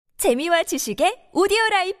재미와 지식의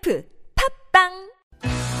오디오라이프 팝빵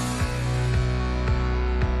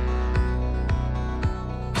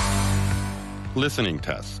Listening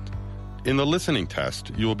test. In the listening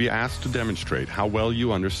test, you will be asked to demonstrate how well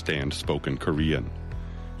you understand spoken Korean.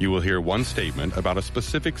 You will hear one statement about a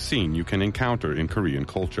specific scene you can encounter in Korean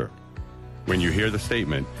culture. When you hear the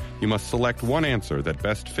statement, you must select one answer that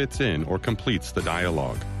best fits in or completes the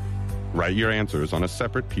dialogue. Write your answers on a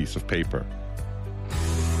separate piece of paper.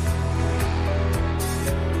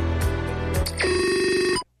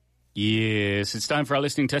 Yes, it's time for our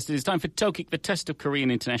listening test. It is time for Tokic, the test of Korean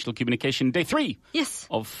international communication. Day 3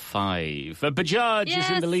 of 5. Bajaj is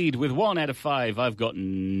in the lead with 1 out of 5. I've got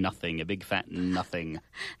nothing, a big fat nothing.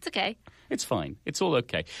 It's okay. It's fine. It's all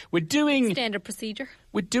okay. We're doing... Standard procedure.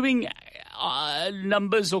 We're doing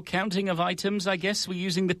numbers or counting of items, I guess. We're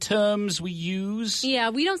using the terms we use. Yeah,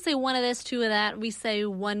 we don't say one of this, 2 of that. We say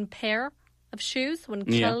 1 pair of shoes, 1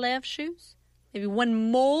 kilo of shoes. Maybe 1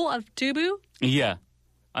 mole of dubu. Yeah.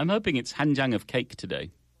 I'm hoping it's hanjang of cake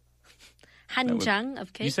today. 한장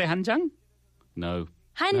of cake? You say hanjang? No.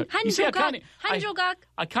 한조각.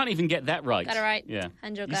 I can't even get that right. Got it right. Yeah.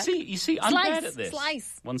 한조각. You see, I'm bad at this.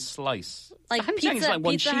 Slice. 1 slice. Like hanjang pizza, is like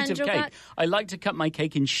 1 sheet of hanjo각? cake. I like to cut my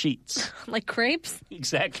cake in sheets. Like crepes?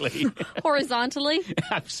 Exactly. Horizontally?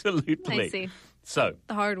 Absolutely. I see. So,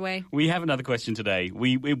 the hard way. We have another question today.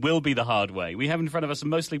 It will be the hard way. We have in front of us a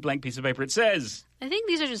mostly blank piece of paper. It says... I think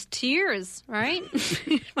these are just tears, right?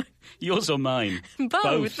 Yours or mine?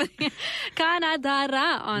 Both.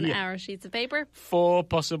 Kanadara on our sheets of paper. 4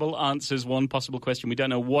 possible answers, 1 possible question. We don't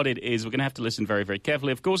know what it is. We're going to have to listen very, very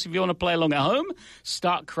carefully. Of course, if you want to play along at home,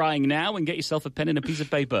 start crying now and get yourself a pen and a piece of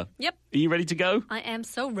paper. Yep. Are you ready to go? I am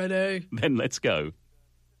so ready. Then let's go.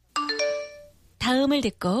 다음을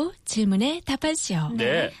듣고 질문에 답하시오.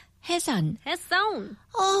 네. 혜선. 혜선.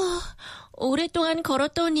 오랫동안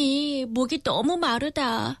걸었더니 목이 너무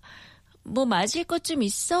마르다. 뭐 마실 것 좀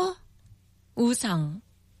있어? 우성.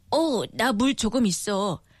 나 물 조금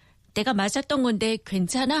있어. 내가 마셨던 건데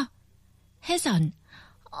괜찮아? 혜선.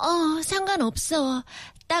 상관없어.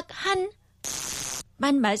 딱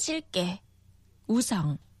만 마실게.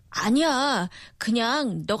 우성. 아니야.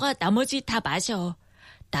 그냥 너가 나머지 다 마셔.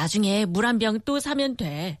 나중에 물 한 병 또 사면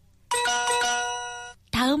돼.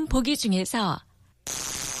 다음 보기 중에서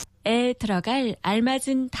에 들어갈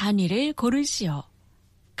알맞은 단위를 고르시오.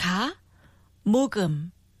 가,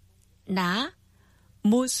 모금, 나,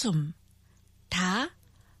 모숨, 다,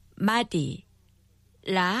 마디,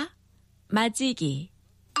 라, 마지기.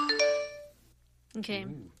 Okay.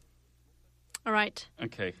 All right.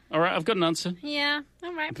 Okay. All right, I've got an answer. Yeah.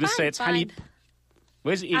 All right. I'm going to say it's 한입.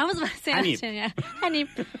 Where's it? I was about to say that too, yeah. 한입.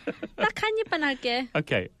 딱 한입만 할게.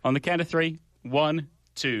 Okay, on the count of 3. 1,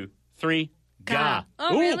 2, 3. Ga.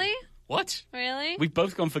 Oh, really? What? Really? We've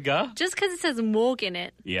both gone for ga? Just because it says mog in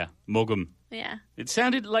it. Yeah, mogum. Yeah. It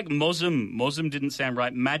sounded like mozum. Mozum didn't sound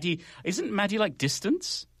right. Madi. Isn't Madi like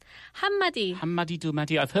distance? 한마디. 한마디 두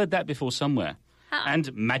마디. I've heard that before somewhere.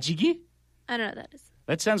 And majigi? I don't know what that is.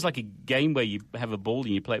 That sounds like a game where you have a ball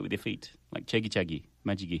and you play it with your feet. Like chagi-chagi.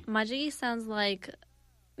 Majigi. Majigi sounds like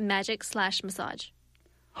magic/massage.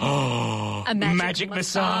 A magic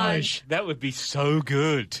massage. That would be so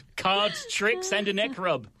good. Cards, tricks, and a neck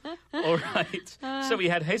rub. All right. So we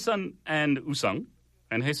had Haesun and Usong.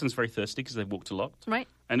 And Haesun's very thirsty because they've walked a lot. Right.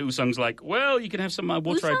 And Usong's like, well, you can have some of my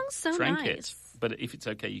water. Usong's so drank nice. it. But if it's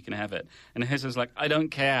okay, you can have it. And Haesun's like, I don't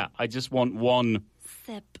care. I just want one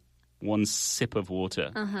sip of water.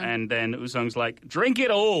 And then Usong's like, drink it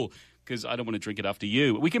all. Because I don't want to drink it after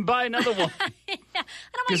you. We can buy another one. I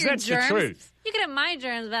don't want your that's germs. The truth. You can have my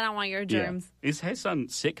germs, but I don't want your germs. Yeah. Is Haesun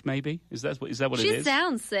sick, maybe? Is that what it is? She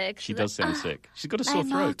sounds sick. She does sound sick. She's got a sore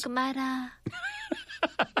throat.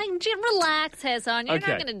 Relax, Haesun. You're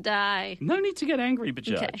not going to die. No need to get angry,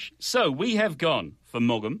 Bajaj. Okay. So we have gone for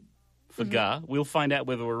Mogum, for Ga. We'll find out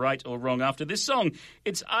whether we're right or wrong after this song.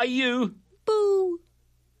 It's IU. Boo.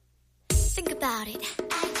 Think about it.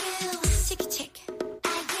 IU. Chicky chick.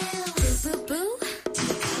 IU. Boo boo boo.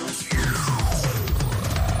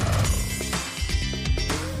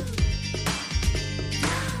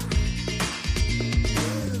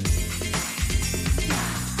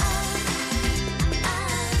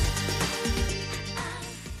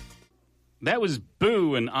 That was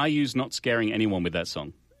Boo, and IU's not scaring anyone with that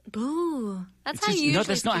song. Boo. That's how you usually No,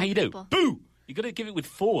 that's not how you do. People. Boo! You got to give it with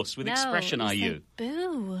force, with expression, IU.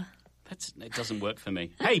 Boo. It doesn't work for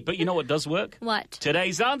me. Hey, but you know what does work? What?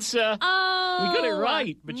 Today's answer. Oh, we got it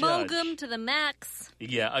right, Bajaj. Mogum to the max.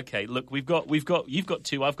 Yeah, okay. Look, you've got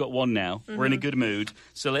 2, I've got 1 now. We're in a good mood.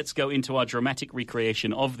 So let's go into our dramatic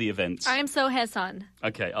recreation of the events. I am so Haesun.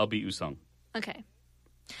 Okay, I'll be Usong. Okay.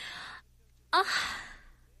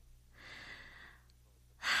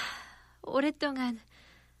 오랫동안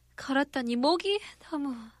걸었더니 목이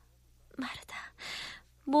너무 마르다.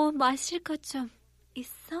 뭐 마실 것 좀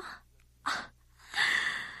있어?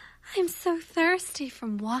 I'm so thirsty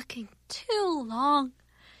from walking too long.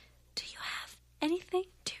 Do you have anything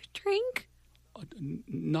to drink?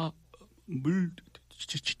 나 물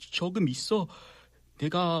조금 있어.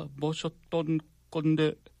 내가 마셨던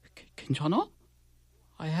건데 괜찮아?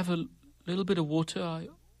 I have a little bit of water. I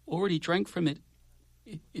already drank from it.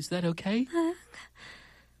 Is that okay?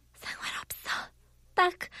 상관없어.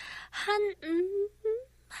 딱 한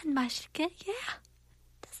마실게. Yeah.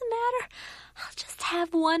 Doesn't matter. I'll just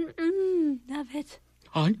have one of it.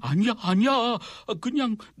 아니야.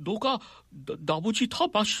 그냥 너가 나머지 다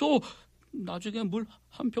마셔. 나중에 물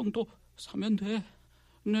한 병 더 사면 돼.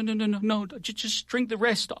 No. Just drink the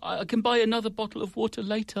rest. I can buy another bottle of water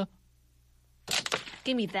later.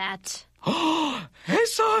 Give me that.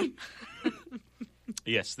 혜선!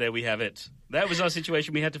 Yes, there we have it. That was our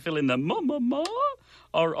situation. We had to fill in the ma.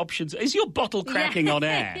 Our options. Is your bottle cracking on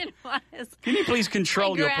air? It was. Can you please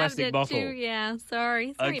control your plastic it bottle? Too. Yeah,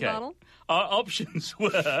 sorry. Sorry, Okay. bottle. Our options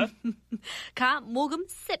were 가, 모금,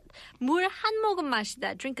 sip. 물 한 모금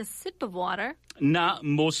마시다. Drink a sip of water. na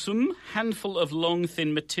mosum, handful of long,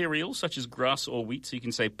 thin material such as grass or wheat. So you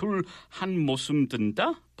can say pul han mosum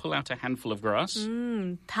dunda, pull out a handful of grass.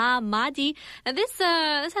 다 마디. And this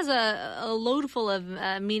has a load full of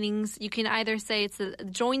meanings. You can either say it's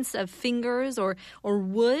joints of fingers or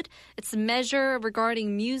wood. It's a measure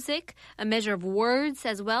regarding music, a measure of words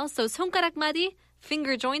as well. So 손가락 마디,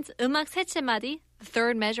 finger joints, 음악 셋째 마디,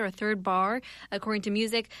 third measure, a third bar, according to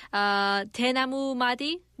music. 대나무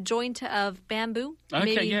마디, joint of bamboo. Okay,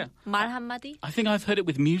 maybe yeah. 말 한마디. I think I've heard it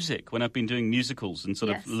with music when I've been doing musicals and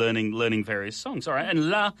sort Yes. of learning various songs. All right, and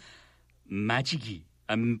la majigi,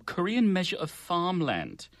 a Korean measure of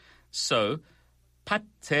farmland. So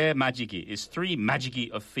밭에 majigi is 3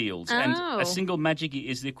 majigi of fields, and a single majigi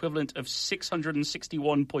is the equivalent of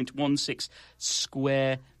 661.16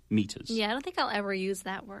 square meters. Yeah, I don't think I'll ever use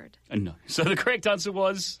that word. No. So the correct answer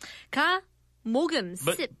was 가, 모금,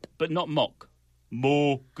 sip. but not mok.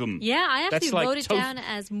 모금. Yeah, I actually That's like wrote it down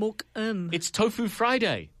as 목음. It's Tofu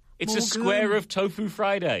Friday. It's a 모금. square of Tofu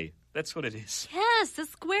Friday. That's what it is. Yes, the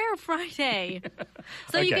Square Friday.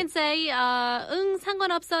 So you Okay. can say, 응,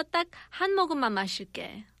 상관없어. 딱 한 모금만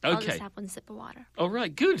마실게. I'll Okay. just have one sip of water. All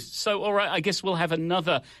right, good. So, all right, I guess we'll have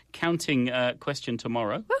another counting question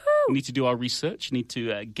tomorrow. Woohoo! We need to do our research, need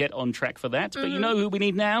to get on track for that. But you know who we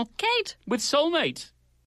need now? Kate! With Soulmate.